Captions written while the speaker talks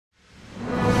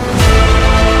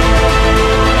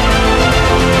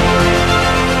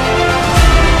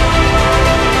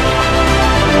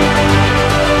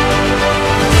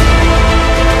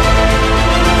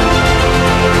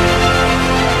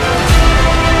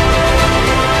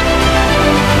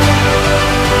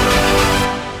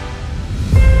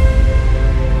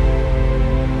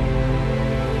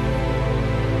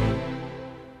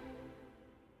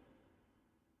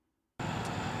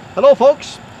Hello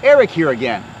folks, Eric here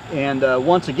again, and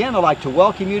once again I'd like to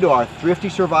welcome you to our Thrifty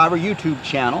Survivor YouTube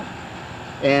channel.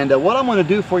 And what I'm going to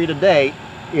do for you today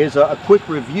is a quick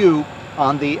review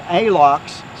on the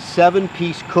Alocs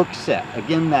 7-piece cook set.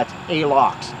 Again, that's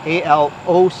Alocs,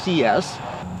 A-L-O-C-S.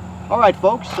 Alright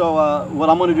folks, so what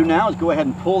I'm going to do now is go ahead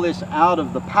and pull this out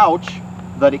of the pouch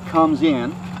that it comes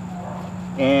in.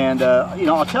 And you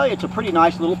know, I'll tell you, it's a pretty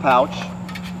nice little pouch.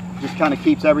 Just kind of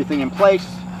keeps everything in place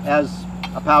as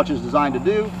a pouch is designed to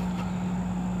do.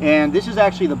 And this is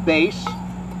actually the base.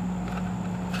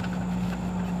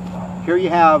 Here you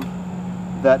have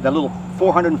that little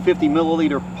 450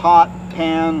 milliliter pot,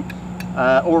 pan,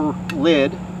 or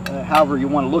lid, however you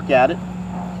want to look at it.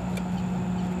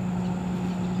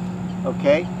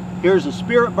 Okay, here's the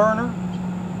spirit burner,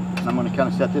 and I'm going to kind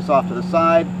of set this off to the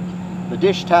side. The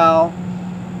dish towel.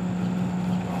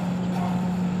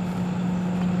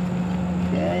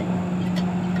 Okay.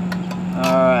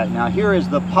 Alright, now here is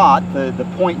the pot, the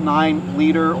 0.9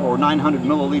 liter or 900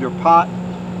 milliliter pot.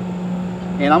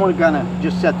 And I'm going to kind of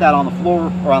just set that on the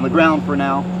floor or on the ground for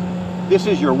now. This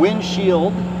is your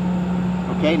windshield.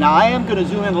 Okay, now I am going to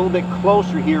zoom in a little bit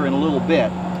closer here in a little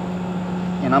bit.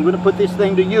 And I'm going to put this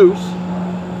thing to use.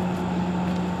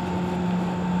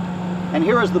 And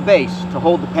here is the base to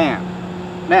hold the pan.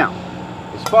 Now,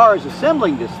 as far as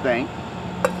assembling this thing,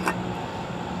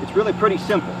 it's really pretty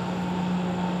simple.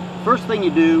 First thing you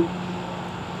do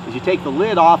is you take the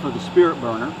lid off of the spirit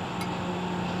burner,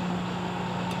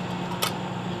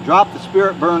 drop the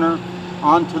spirit burner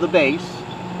onto the base,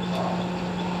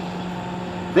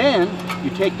 then you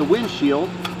take the windshield,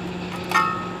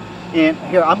 and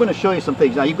here I'm going to show you some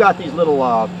things. Now you've got these little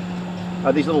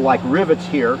like rivets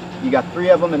here. You got 3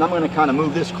 of them, and I'm going to kind of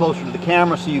move this closer to the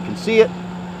camera so you can see it.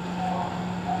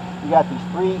 You got these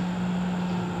 3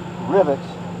 rivets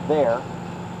there.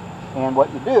 And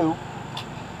what you do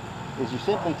is you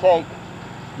simply take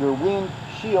your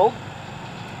windshield,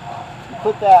 you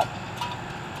put that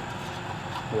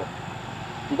here.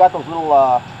 You got those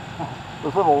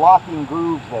little locking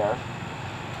grooves there.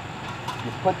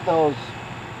 You put those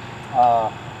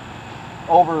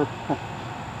over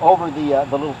the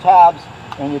little tabs,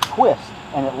 and you twist,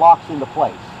 and it locks into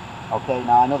place. Okay,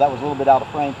 now I know that was a little bit out of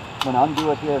frame. I'm going to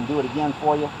undo it here and do it again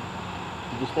for you.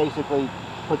 You just basically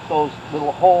put those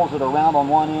little holes that are round on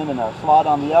one end and a slot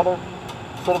on the other,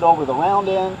 put it over the round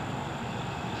end,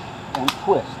 and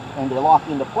twist, and they lock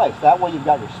into place. That way you've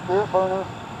got your spirit burner.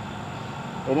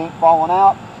 It ain't falling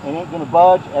out, it ain't going to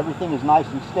budge, everything is nice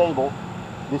and stable.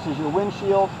 This is your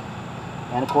windshield,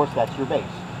 and of course that's your base.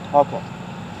 Okay,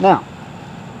 now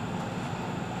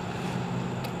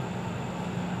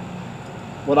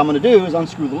what I'm going to do is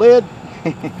unscrew the lid.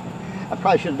 I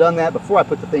probably should have done that before I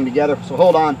put the thing together, so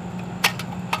hold on.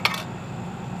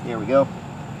 Here we go.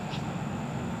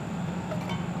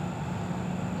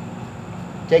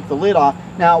 Take the lid off.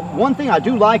 Now, one thing I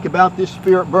do like about this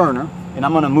spirit burner, and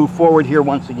I'm going to move forward here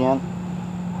once again,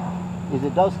 is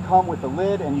it does come with a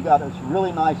lid, and you got this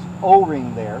really nice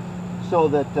O-ring there, so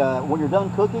that when you're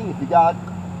done cooking, if you got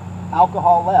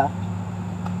alcohol left,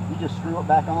 you just screw it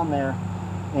back on there,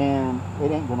 and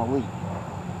it ain't going to leak.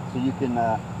 So you can,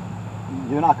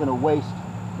 you're not going to waste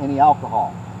any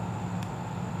alcohol.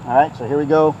 All right, so here we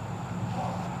go.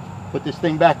 Put this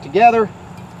thing back together.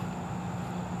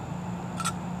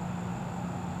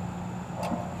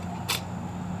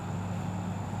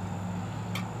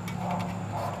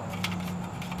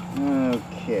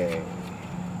 Okay.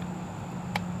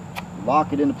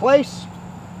 Lock it into place.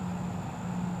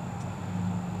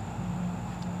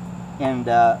 And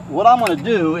what I'm going to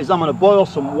do is I'm going to boil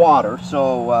some water.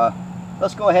 So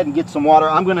let's go ahead and get some water.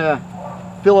 I'm going to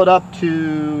fill it up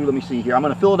to, let me see here, I'm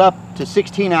going to fill it up to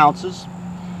 16 ounces,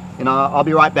 and I'll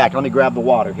be right back. Let me grab the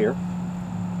water here.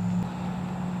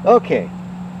 Okay,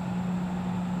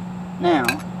 now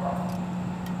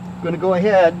I'm going to go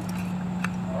ahead,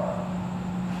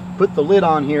 put the lid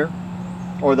on here,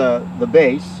 or the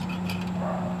base,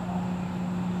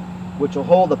 which will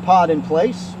hold the pot in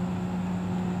place.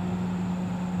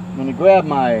 I'm going to grab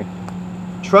my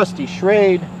trusty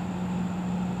Schrade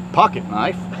pocket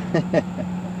knife.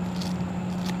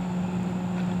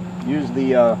 Use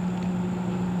the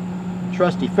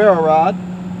trusty ferro rod.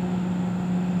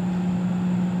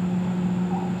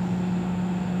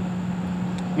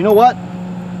 You know what?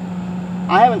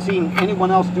 I haven't seen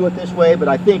anyone else do it this way, but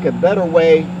I think a better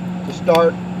way to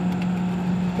start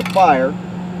the fire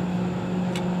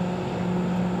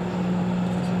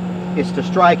is to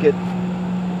strike it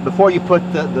before you put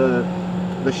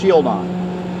the shield on.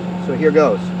 So here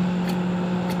goes.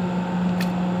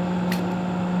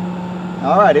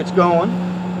 All right, it's going.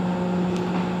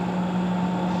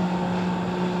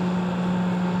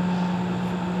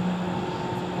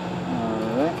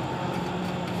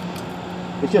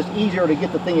 It's just easier to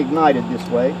get the thing ignited this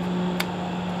way.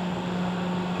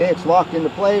 Okay, it's locked into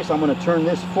place. I'm going to turn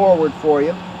this forward for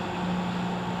you.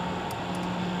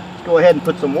 Let's go ahead and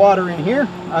put some water in here,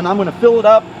 and I'm going to fill it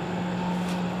up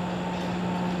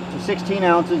to 16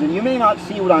 ounces. And you may not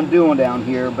see what I'm doing down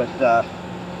here, but a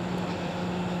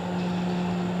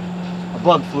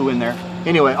bug flew in there.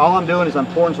 Anyway, all I'm doing is I'm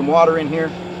pouring some water in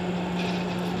here.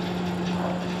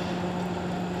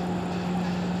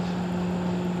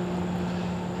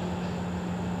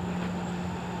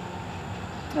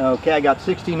 Okay, I got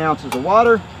 16 ounces of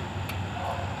water.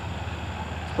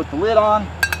 Let's put the lid on.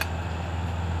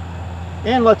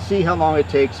 And let's see how long it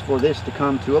takes for this to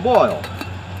come to a boil.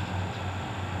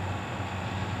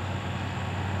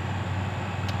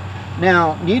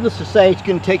 Now, needless to say, it's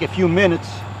going to take a few minutes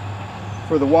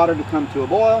for the water to come to a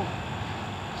boil.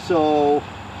 So,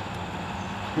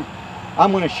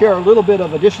 I'm going to share a little bit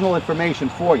of additional information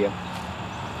for you.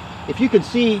 If you can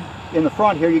see in the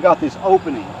front here, you got this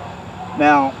opening.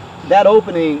 Now, that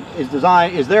opening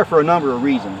is there for a number of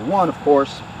reasons. One, of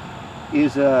course,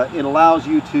 is it allows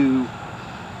you to,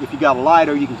 if you got a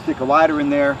lighter, you can stick a lighter in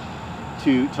there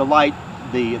to light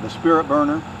the spirit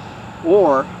burner,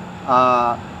 or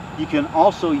you can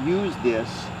also use this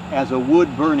as a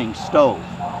wood burning stove.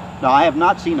 Now, I have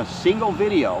not seen a single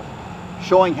video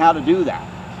showing how to do that,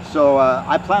 so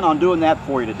I plan on doing that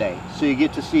for you today, so you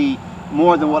get to see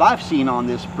more than what I've seen on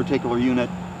this particular unit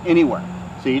anywhere.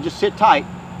 So you just sit tight,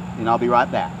 and I'll be right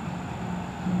back.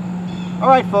 All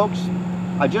right, folks,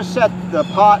 I just set the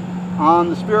pot on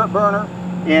the spirit burner,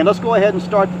 and let's go ahead and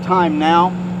start the time now.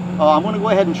 I'm going to go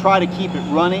ahead and try to keep it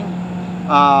running.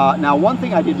 Now, one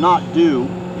thing I did not do,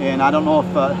 and I don't know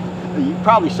if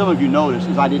probably some of you noticed,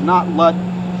 is I did not let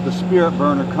the spirit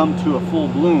burner come to a full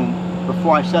bloom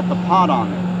before I set the pot on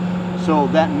there. So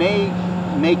that may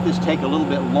make this take a little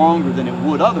bit longer than it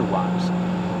would otherwise.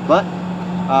 But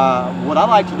what I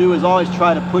like to do is always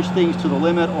try to push things to the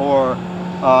limit, or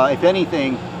if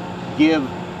anything, give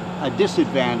a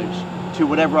disadvantage to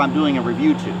whatever I'm doing a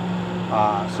review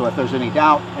to. So if there's any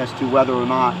doubt as to whether or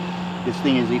not this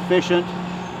thing is efficient,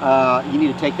 you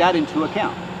need to take that into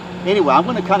account. Anyway, I'm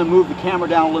going to kind of move the camera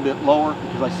down a little bit lower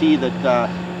because I see that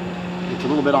it's a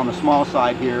little bit on the small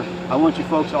side here. I want you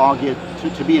folks to all get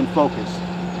to be in focus.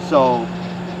 So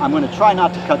I'm going to try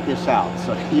not to cut this out.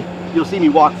 So you'll see me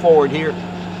walk forward here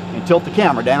and tilt the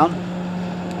camera down.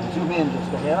 Zoom in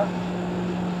just a hair.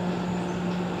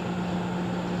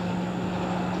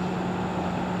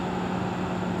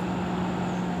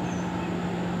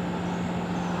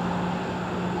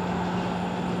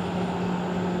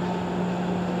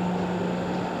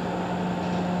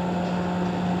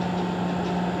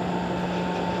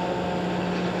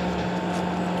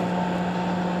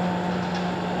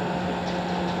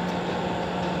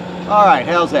 All right,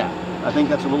 how's that? I think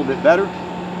that's a little bit better.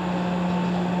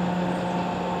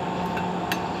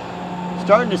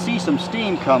 Starting to see some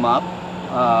steam come up.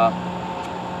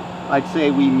 I'd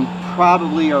say we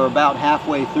probably are about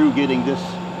halfway through getting this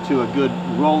to a good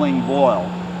rolling boil.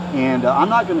 And I'm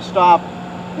not going to stop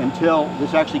until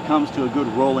this actually comes to a good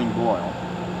rolling boil.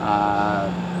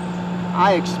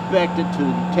 I expect it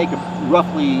to take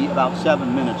roughly about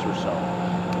 7 minutes or so.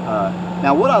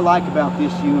 Now, what I like about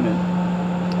this unit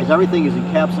is everything is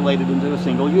encapsulated into a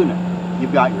single unit.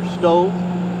 You've got your stove,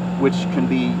 which can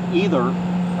be either,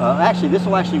 actually this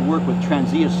will actually work with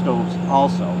transient stoves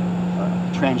also,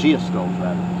 transient stoves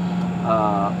rather,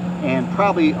 and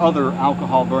probably other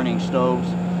alcohol burning stoves,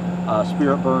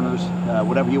 spirit burners,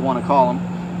 whatever you want to call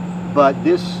them. But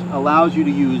this allows you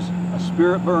to use a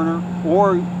spirit burner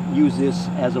or use this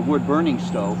as a wood burning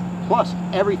stove, plus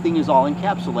everything is all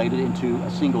encapsulated into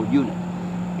a single unit.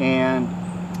 And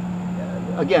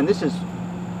again, this is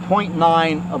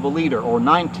 0.9 of a liter, or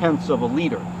 9/10 of a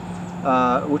liter,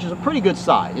 which is a pretty good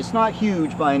size. It's not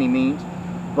huge by any means,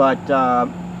 but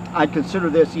I'd consider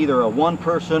this either a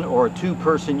one-person or a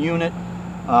two-person unit.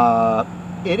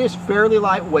 It is fairly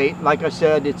lightweight. Like I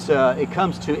said, it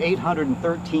comes to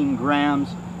 813 grams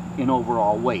in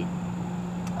overall weight.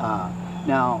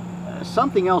 Now,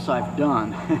 something else I've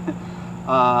done,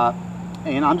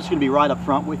 and I'm just going to be right up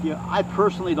front with you, I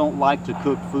personally don't like to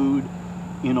cook food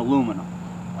in aluminum.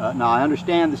 Now, I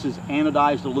understand this is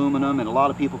anodized aluminum, and a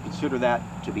lot of people consider that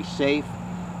to be safe,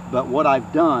 but what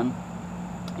I've done,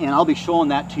 and I'll be showing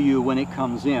that to you when it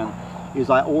comes in, is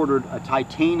I ordered a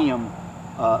titanium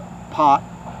pot,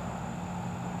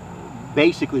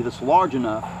 basically that's large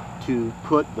enough to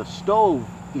put the stove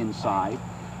inside,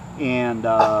 and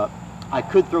I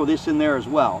could throw this in there as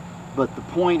well, but the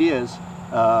point is,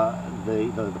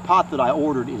 the pot that I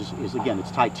ordered is again,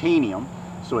 it's titanium,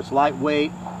 so it's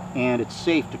lightweight and it's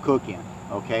safe to cook in.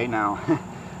 Okay, now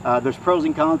there's pros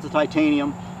and cons to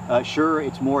titanium. Sure,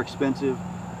 it's more expensive,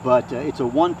 but it's a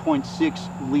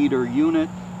 1.6 liter unit.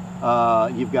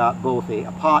 You've got both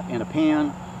a pot and a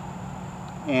pan,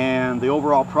 and the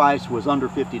overall price was under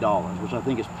 $50, which I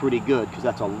think is pretty good because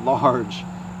that's a large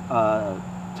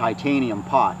titanium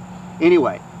pot.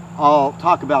 Anyway, I'll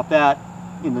talk about that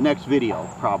in the next video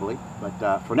probably,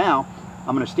 but for now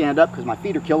I'm going to stand up because my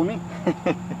feet are killing me.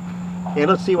 Okay,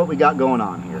 let's see what we got going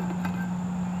on here.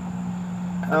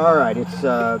 All right, it's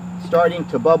starting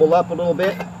to bubble up a little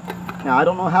bit. Now I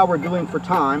don't know how we're doing for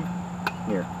time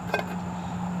here.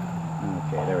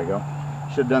 Okay, there we go.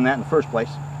 Should have done that in the first place.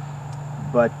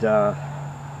 But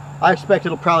I expect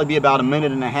it'll probably be about 1.5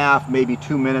 minutes, maybe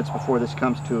 2 minutes before this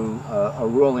comes to a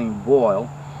rolling boil.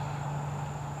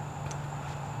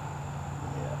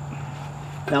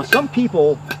 Yeah. Now some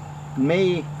people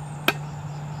may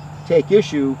take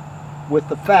issue with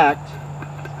the fact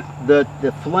that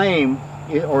the flame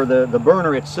or the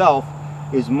burner itself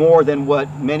is more than what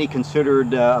many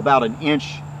considered about 1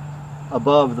 inch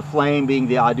above the flame being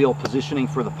the ideal positioning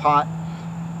for the pot.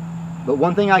 But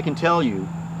one thing I can tell you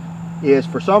is,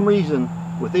 for some reason,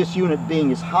 with this unit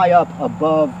being as high up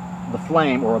above the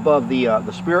flame or above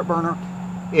the spirit burner,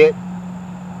 it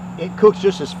cooks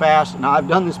just as fast. Now I've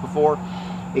done this before.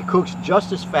 It cooks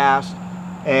just as fast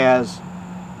as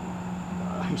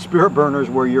spirit burners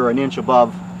where you're 1 inch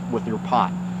above with your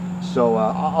pot. So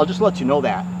I'll just let you know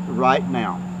that right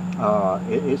now.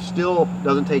 It still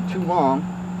doesn't take too long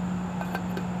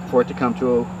for it to come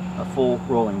to a full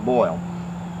rolling boil.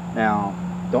 Now,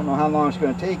 don't know how long it's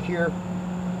going to take here.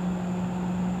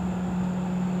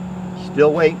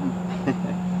 Still waiting.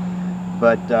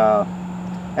 But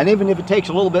and even if it takes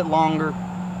a little bit longer,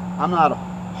 I'm not a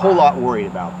whole lot worried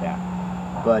about that.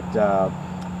 But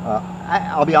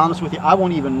I'll be honest with you, I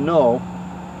won't even know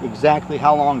exactly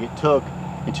how long it took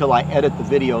until I edit the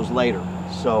videos later.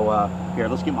 So here,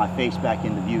 let's get my face back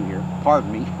into view here.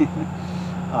 Pardon me.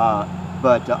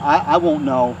 But I won't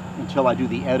know until I do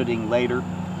the editing later,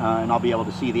 and I'll be able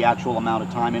to see the actual amount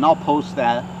of time, and I'll post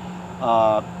that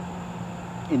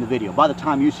in the video. By the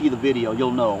time you see the video,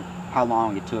 you'll know how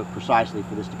long it took precisely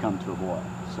for this to come to a boil.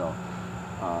 So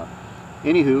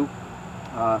anywho,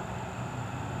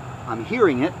 I'm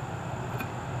hearing it.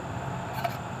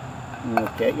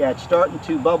 Okay, yeah, it's starting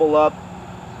to bubble up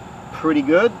pretty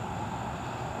good,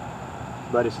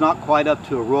 but it's not quite up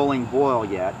to a rolling boil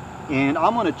yet. And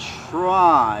I'm going to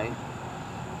try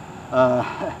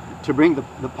to bring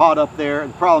the pot up there.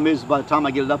 The problem is, by the time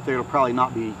I get it up there, it'll probably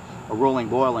not be a rolling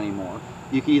boil anymore.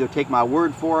 You can either take my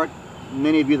word for it.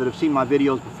 Many of you that have seen my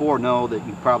videos before know that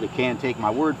you probably can take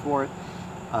my word for it.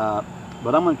 But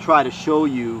I'm going to try to show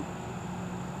you,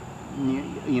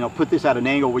 you know, put this at an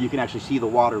angle where you can actually see the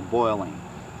water boiling.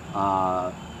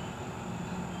 Let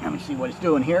me see what it's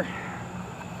doing here.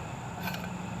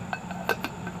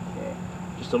 Okay,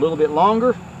 just a little bit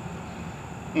longer.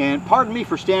 And pardon me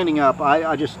for standing up.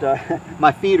 I just,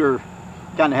 my feet are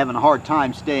kind of having a hard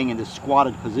time staying in this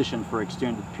squatted position for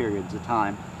extended periods of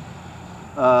time.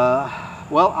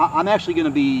 Well, I'm actually going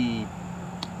to be,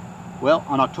 well,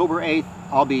 on October 8th,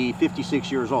 I'll be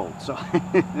 56 years old. So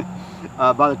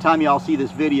by the time y'all see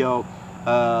this video,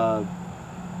 let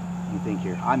me think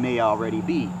here, I may already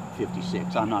be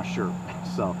 56. I'm not sure.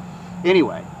 So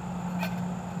anyway,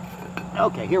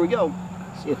 okay, here we go.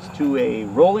 It's to a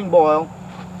rolling boil.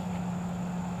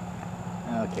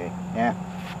 Okay, yeah.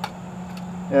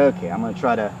 Okay, I'm going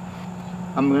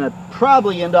to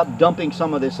probably end up dumping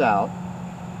some of this out,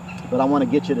 but I want to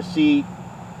get you to see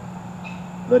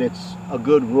that it's a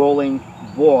good rolling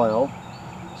boil.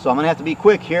 So I'm going to have to be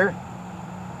quick here.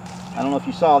 I don't know if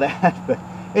you saw that, but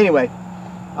anyway,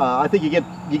 I think you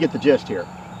get the gist here.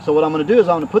 So what I'm going to do is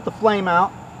I'm going to put the flame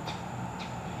out,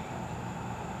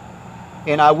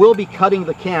 and I will be cutting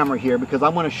the camera here because I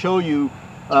want to show you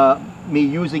me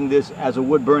using this as a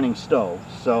wood burning stove.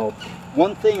 So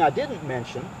one thing I didn't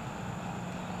mention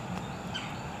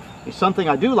is something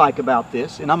I do like about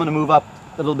this, and I'm going to move up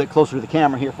a little bit closer to the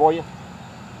camera here for you.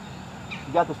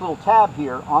 You got this little tab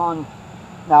here on.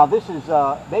 Now this is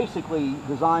basically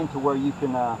designed to where you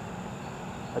can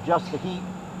adjust the heat,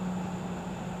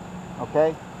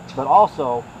 okay? But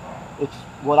also it's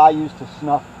what I use to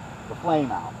snuff the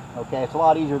flame out, okay? It's a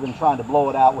lot easier than trying to blow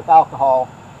it out with alcohol.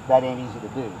 That ain't easy to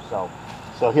do.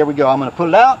 So here we go. I'm going to put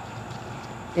it out.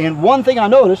 And one thing I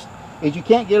noticed is you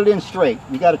can't get it in straight.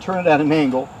 You got to turn it at an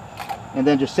angle and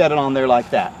then just set it on there like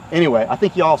that. Anyway, I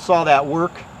think you all saw that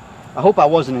work. I hope I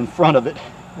wasn't in front of it.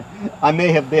 I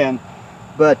may have been.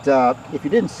 But if you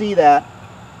didn't see that,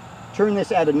 turn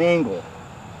this at an angle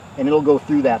and it'll go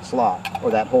through that slot or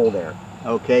that hole there.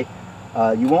 Okay.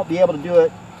 You won't be able to do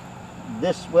it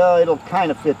this, well, it'll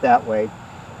kind of fit that way,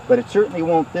 but it certainly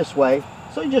won't this way.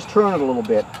 So you just turn it a little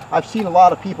bit. I've seen a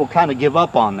lot of people kind of give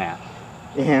up on that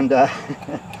and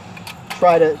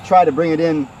try to bring it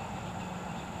in.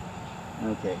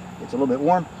 Okay, it's a little bit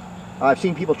warm. I've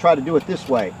seen people try to do it this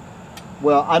way.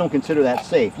 Well, I don't consider that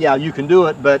safe. Yeah, you can do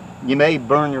it, but you may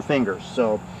burn your fingers.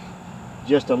 So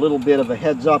just a little bit of a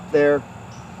heads up there.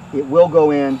 It will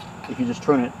go in if you just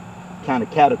turn it kind of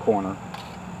cat-a-corner,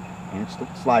 and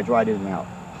it slides right in and out.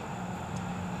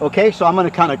 Okay, so I'm going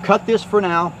to kind of cut this for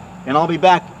now, and I'll be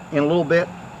back in a little bit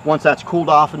once that's cooled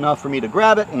off enough for me to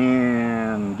grab it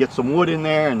and get some wood in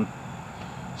there and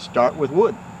start with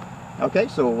wood. Okay,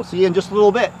 so we'll see you in just a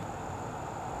little bit.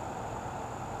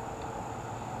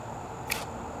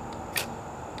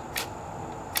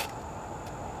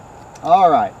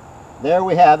 All right, there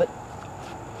we have it.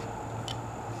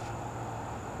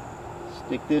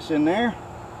 Stick this in there.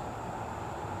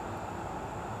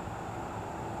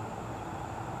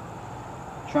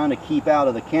 Trying to keep out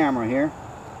of the camera here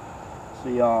so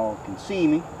y'all can see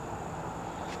me.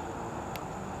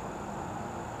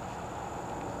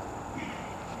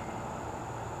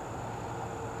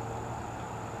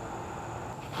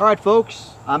 All right,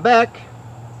 folks, I'm back,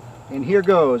 and here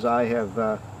goes. I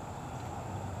have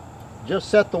just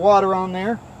set the water on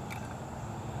there.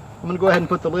 I'm going to go ahead and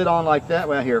put the lid on like that.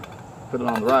 Well, here, put it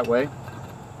on the right way.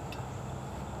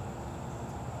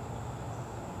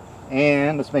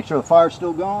 And let's make sure the fire's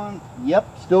still going.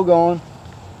 Yep, still going.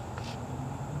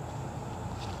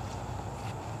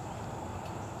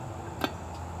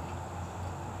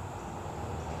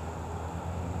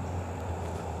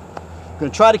 I'm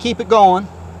going to try to keep it going.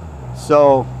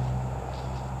 So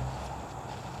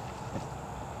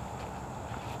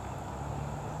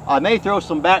I may throw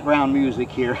some background music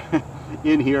here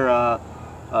in here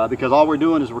because all we're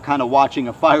doing is we're kind of watching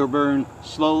a fire burn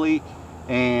slowly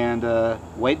and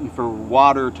waiting for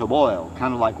water to boil,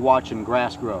 kind of like watching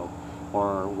grass grow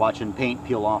or watching paint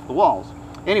peel off the walls.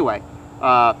 Anyway,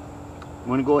 I'm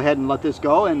going to go ahead and let this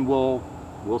go, and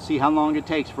we'll see how long it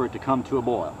takes for it to come to a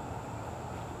boil.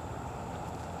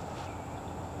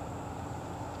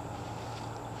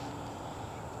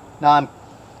 Now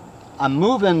I'm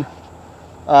moving.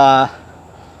 Pardon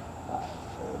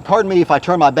me if I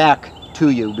turn my back to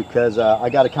you, because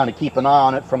I got to kind of keep an eye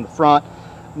on it from the front.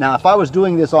 Now, if I was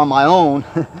doing this on my own,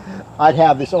 I'd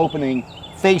have this opening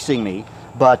facing me,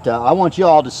 but I want you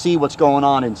all to see what's going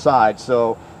on inside.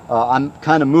 So I'm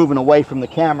kind of moving away from the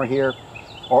camera here,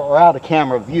 or out of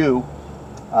camera view,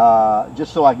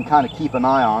 just so I can kind of keep an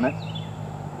eye on it.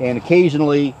 And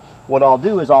occasionally what I'll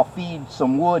do is I'll feed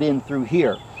some wood in through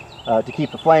here to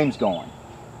keep the flames going.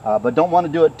 But don't want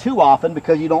to do it too often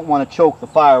because you don't want to choke the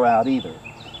fire out either.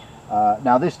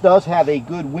 Now, this does have a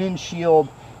good windshield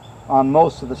on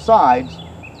most of the sides,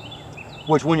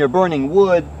 which when you're burning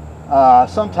wood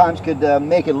sometimes could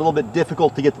make it a little bit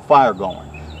difficult to get the fire going.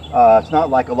 It's not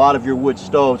like a lot of your wood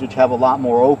stoves, which have a lot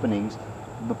more openings.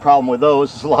 The problem with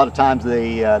those is a lot of times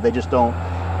they just don't,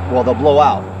 well, they'll blow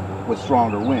out with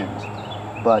stronger winds.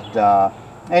 But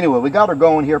anyway, we got her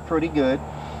going here pretty good,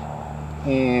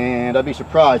 and I'd be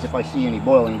surprised if I see any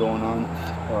boiling going on.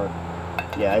 Or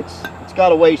yeah, it's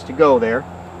got a ways to go there.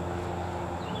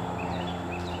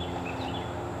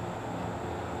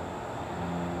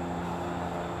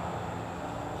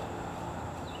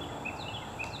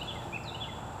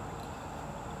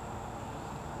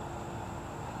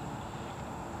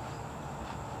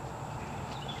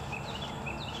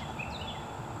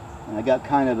 And I got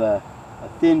kind of a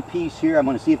thin piece here. I'm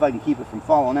going to see if I can keep it from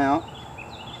falling out.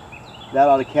 That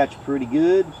ought to catch pretty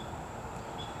good.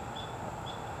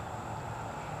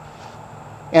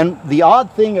 And the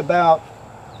odd thing about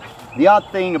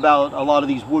a lot of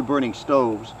these wood burning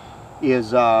stoves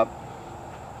is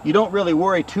you don't really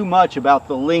worry too much about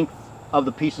the length of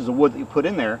the pieces of wood that you put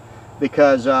in there,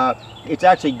 because it's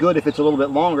actually good if it's a little bit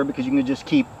longer, because you can just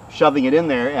keep shoving it in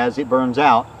there as it burns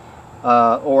out,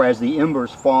 or as the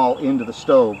embers fall into the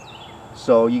stove,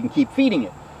 so you can keep feeding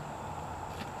it.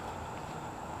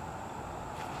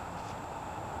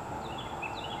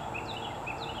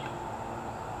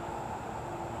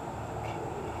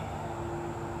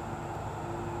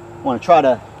 Want to try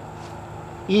to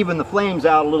even the flames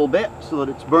out a little bit so that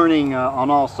it's burning on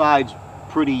all sides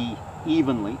pretty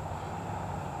evenly.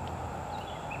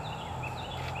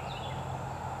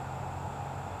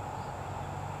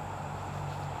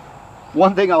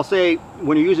 One thing I'll say,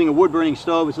 when you're using a wood burning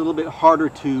stove, it's a little bit harder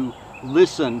to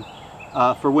listen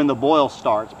for when the boil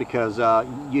starts, because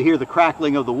you hear the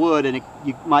crackling of the wood and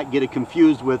you might get it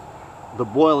confused with the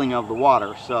boiling of the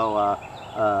water. So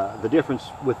the difference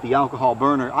with the alcohol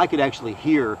burner, I could actually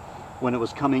hear when it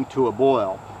was coming to a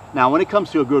boil. Now when it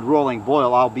comes to a good rolling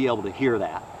boil, I'll be able to hear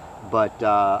that, but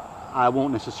I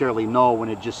won't necessarily know when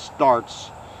it just starts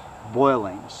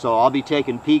boiling. So I'll be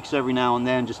taking peeks every now and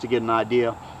then just to get an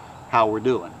idea how we're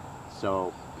doing.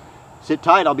 So sit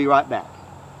tight, I'll be right back.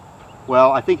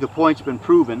 Well, I think the point's been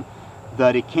proven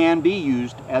that it can be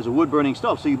used as a wood burning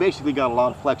stove. So you basically got a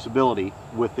lot of flexibility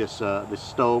with this, this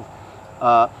stove.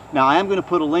 Now I am going to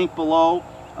put a link below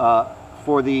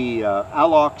for the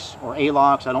Alocs, or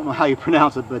Alocs, I don't know how you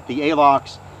pronounce it, but the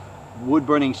Alocs wood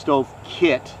burning stove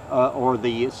kit, or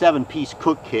the 7-piece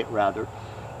cook kit rather.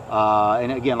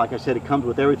 And again, like I said, it comes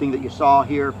with everything that you saw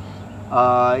here.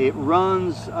 It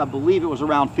runs, I believe it was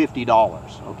around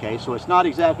 $50. Okay, so it's not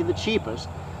exactly the cheapest,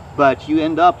 but you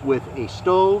end up with a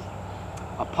stove,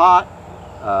 a pot,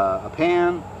 a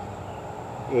pan,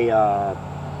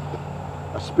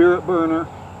 a spirit burner,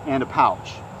 and a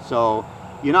pouch. So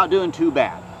you're not doing too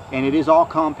bad. And it is all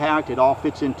compact. It all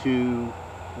fits into,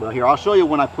 well, here, I'll show you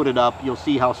when I put it up. You'll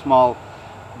see how small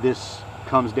this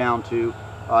comes down to.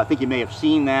 I think you may have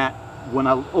seen that when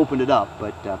I opened it up.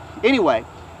 But anyway,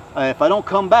 if I don't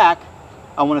come back,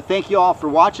 I want to thank you all for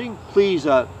watching. Please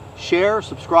share,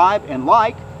 subscribe, and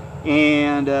like.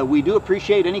 And we do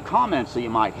appreciate any comments that you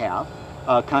might have.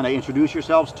 Kind of introduce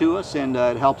yourselves to us, and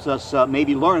it helps us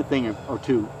maybe learn a thing or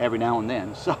two every now and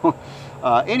then. So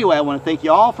anyway, I want to thank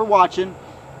you all for watching.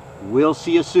 We'll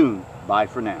see you soon. Bye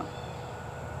for now.